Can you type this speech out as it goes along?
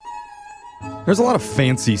There's a lot of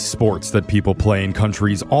fancy sports that people play in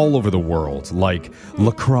countries all over the world, like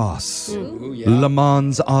lacrosse, Le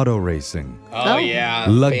Mans auto racing,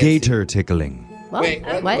 gator tickling. Well, Wait,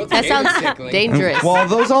 what? what's That gator sounds tickling? dangerous. Well,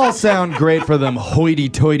 those all sound great for them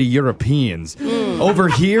hoity-toity Europeans. Over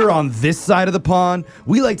here on this side of the pond,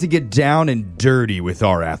 we like to get down and dirty with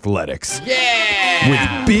our athletics. Yeah!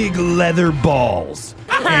 With big leather balls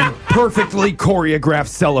and perfectly choreographed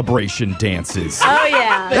celebration dances. Oh,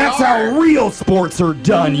 yeah. That's how real sports are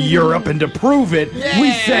done, Europe. And to prove it,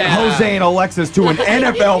 we sent Jose and Alexis to an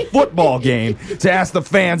NFL football game to ask the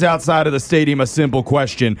fans outside of the stadium a simple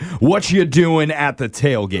question. What you doing at the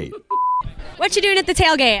tailgate? What you doing at the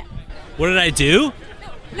tailgate? What did I do?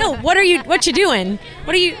 No, what you doing?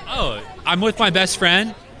 What are you... Oh, I'm with my best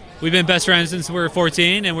friend. We've been best friends since we were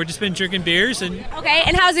 14, and we've just been drinking beers. And Okay,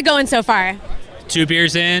 and how's it going so far? 2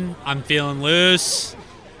 beers in, I'm feeling loose.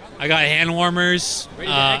 I got hand warmers.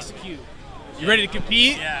 Ready to execute. You ready to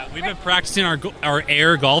compete? Yeah, we've been practicing our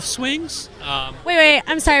air golf swings. Wait,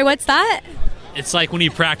 I'm sorry, what's that? It's like when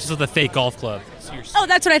you practice with a fake golf club. So Oh,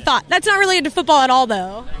 that's what I thought. That's not related to football at all,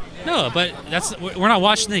 though. No, but we're not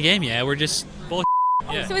watching the game yet. We're just bull.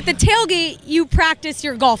 Yeah. So at the tailgate, you practice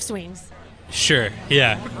your golf swings. Sure,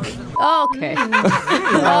 yeah. Okay.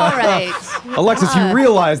 All right. Alexis, you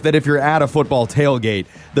realize that if you're at a football tailgate,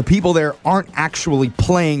 the people there aren't actually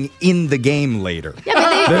playing in the game later. Yeah,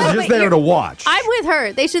 but They're just there to watch. I'm with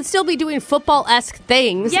her. They should still be doing football-esque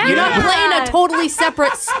things. Yeah. You're not playing a totally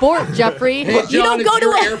separate sport, Jeffrey. Hey, You John, don't go it's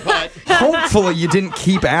your to air a... putt. Hopefully you didn't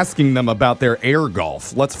keep asking them about their air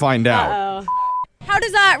golf. Let's find out. How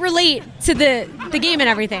does that relate to the game and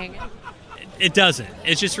everything? It doesn't.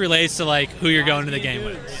 It just relates to like who you're going to the game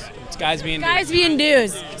with. It's guys being Guys being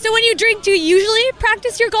dudes. So when you drink, do you usually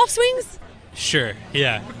practice your golf swings? Sure,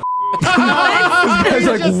 yeah. It's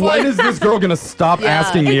like, when is this girl going to stop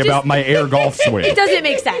asking me about my air golf swing? It doesn't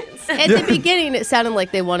make sense. At the beginning, it sounded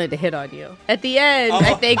like they wanted to hit on you. At the end,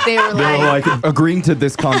 I think they were They were like... like, agreeing to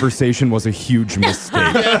this conversation was a huge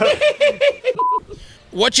mistake.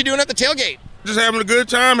 What you doing at the tailgate? Just having a good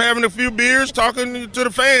time, having a few beers, talking to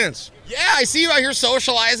the fans. Yeah, I see you out here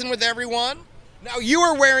socializing with everyone. Now, you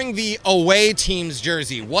are wearing the away team's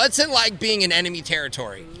jersey. What's it like being in enemy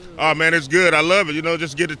territory? Oh, man, it's good. I love it. You know,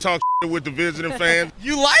 just get to talk with the visiting fans.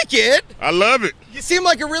 You like it? I love it. You seem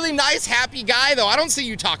like a really nice, happy guy, though. I don't see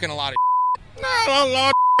you talking a lot of No, a lot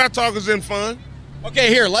of I talk is in fun. Okay,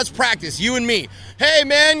 here, let's practice, you and me. Hey,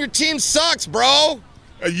 man, your team sucks, bro.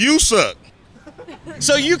 You suck.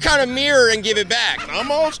 So you kind of mirror and give it back.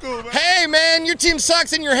 I'm old school, man. Hey, man, your team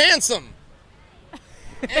sucks and you're handsome.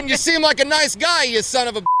 And you seem like a nice guy, you son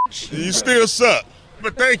of a bitch. You still suck,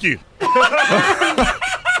 but thank you. He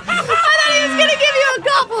was going to give you a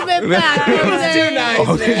compliment back. Too nice,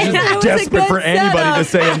 Oh, he's man. just desperate for anybody to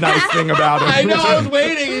say a nice thing about him. I know, I was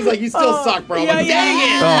waiting. He's like, you still suck, bro. Like, dang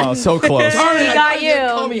it. Oh, so close. Darn it, I got thought you.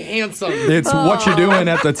 Call me handsome. It's what you're doing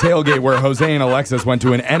at the tailgate where Jose and Alexis went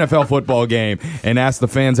to an NFL football game and asked the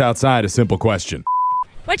fans outside a simple question.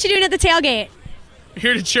 What you doing at the tailgate?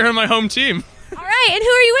 here to cheer on my home team. All right, and who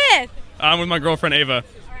are you with? I'm with my girlfriend Ava.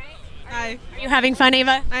 Hi. Are you having fun,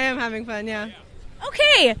 Ava? I am having fun, yeah.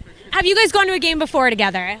 Okay. Have you guys gone to a game before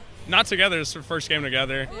together? Not together. It's our first game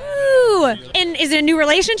together. Ooh. And is it a new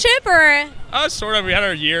relationship or? Sort of. We had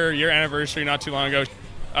our year anniversary not too long ago.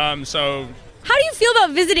 So How do you feel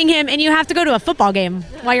about visiting him and you have to go to a football game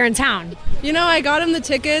while you're in town? You know, I got him the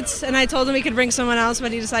tickets, and I told him he could bring someone else,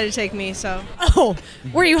 but he decided to take me, so. Oh,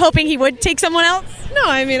 were you hoping he would take someone else? No,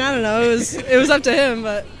 I mean, I don't know. It was up to him,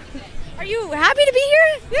 but. Are you happy to be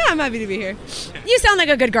here? Yeah, I'm happy to be here. You sound like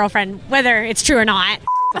a good girlfriend, whether it's true or not.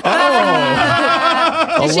 Does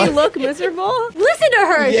she look miserable? Listen to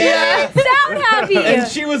her. Yeah. She doesn't sound happy. And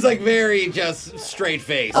she was like very just straight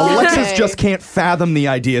faced. Alexis Okay. just can't fathom the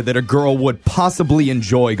idea that a girl would possibly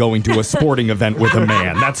enjoy going to a sporting event with a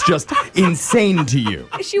man. That's just insane to you.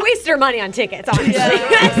 She wasted her money on tickets, honestly.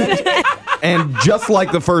 And just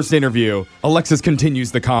like the first interview, Alexis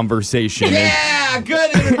continues the conversation. And- Yeah,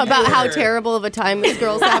 good. interviewer. About how terrible of a time this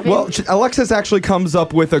girl's having? well, Alexis actually comes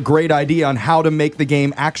up with a great idea on how to make the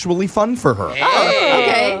game actually fun for her.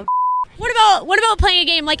 okay. What about playing a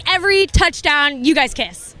game like every touchdown you guys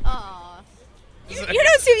kiss? You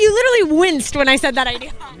don't seem, you literally winced when I said that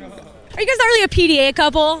idea. Are you guys not really a PDA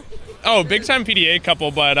couple? big time PDA couple,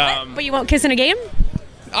 but But you won't kiss in a game?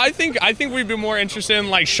 I think we'd be more interested in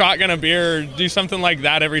like shotgun a beer or do something like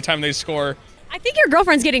that every time they score. I think your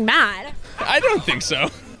girlfriend's getting mad. I don't think so.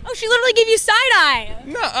 Oh, she literally gave you side eye.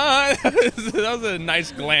 No, that was a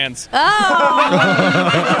nice glance. Nice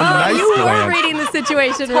You were glance. reading the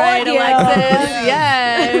situation right, you. Alexis.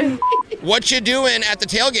 Yeah. What you doing at the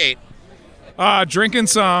tailgate? Drinking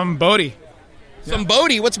some Bodhi. Some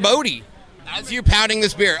Bodhi? What's Bodhi? As you pounding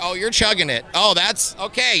this beer. Oh, you're chugging it. Oh, that's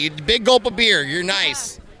okay. Big gulp of beer. You're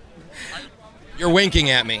nice. You're winking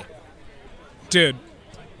at me. Dude,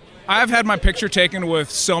 I've had my picture taken with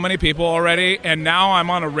so many people already, and now I'm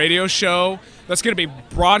on a radio show that's going to be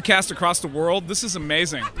broadcast across the world. This is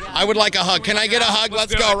amazing. I would like a hug. Can I get a hug?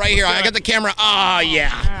 Let's go right here. I got the camera. Oh,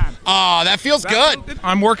 yeah. Oh, that feels good.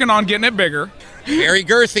 I'm working on getting it bigger. Very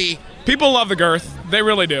girthy. People love the girth. They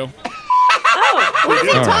really do. What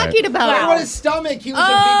is he talking about? Look at his stomach. He's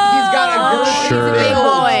got a girth. Sure. Big boy.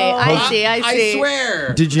 I see. I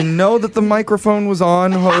swear. Did you know that the microphone was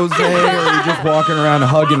on, Jose, or are you just walking around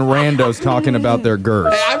hugging randos talking about their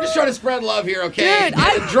girth? Hey, I'm just trying to spread love here, okay? Dude,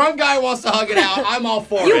 the drunk guy wants to hug it out. I'm all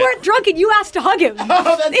for it. You weren't drunk and you asked to hug him.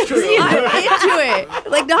 Oh, that's true. I'm into it.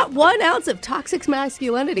 Like, not 1 ounce of toxic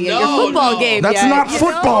masculinity in your football game. That's yet, not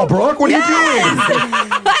football, Brooke. What are you doing?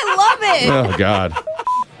 I love it. Oh, God.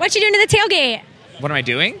 What you doing to the tailgate? What am I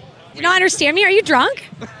doing? You don't understand me? Are you drunk?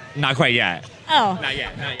 Not quite yet. Oh. Not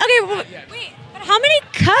yet. Okay, wait. But how many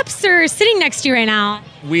cups are sitting next to you right now?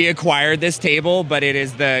 We acquired this table, but it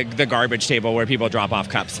is the garbage table where people drop off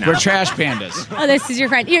cups now. We're trash pandas. Oh, this is your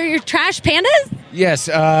friend. You're trash pandas? Yes,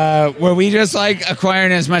 where we just like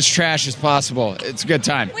acquiring as much trash as possible. It's a good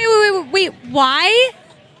time. Wait. Why?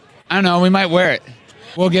 I don't know. We might wear it.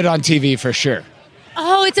 We'll get on TV for sure.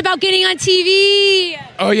 Oh, it's about getting on TV.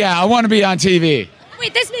 Oh, yeah. I want to be on TV.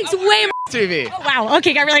 Wait, this makes way more TV. Oh, wow.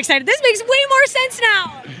 Okay, got really excited. This makes way more sense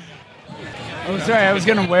now. Oh, sorry. I was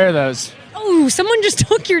going to wear those. Oh, someone just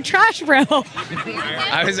took your trash, bro.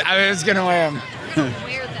 I was going to wear them.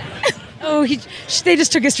 Oh, they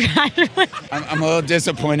just took his trash. I'm a little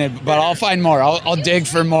disappointed, but I'll find more. I'll dig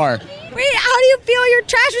for more. Wait, how do you feel? Your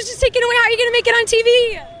trash was just taken away. How are you going to make it on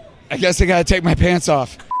TV? I guess I got to take my pants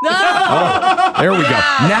off. Oh, there we go.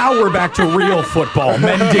 Now we're back to real football.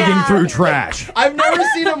 Men digging through trash. I've never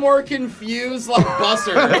seen a more confused, like,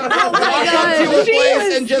 busser. Walk up to a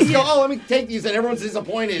place and just go, let me take these, and everyone's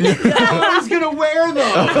disappointed. Who's going to wear them?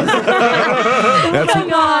 That's what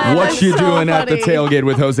That's you so doing at the funny. tailgate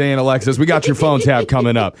with Jose and Alexis. We got your phone tab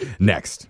coming up next.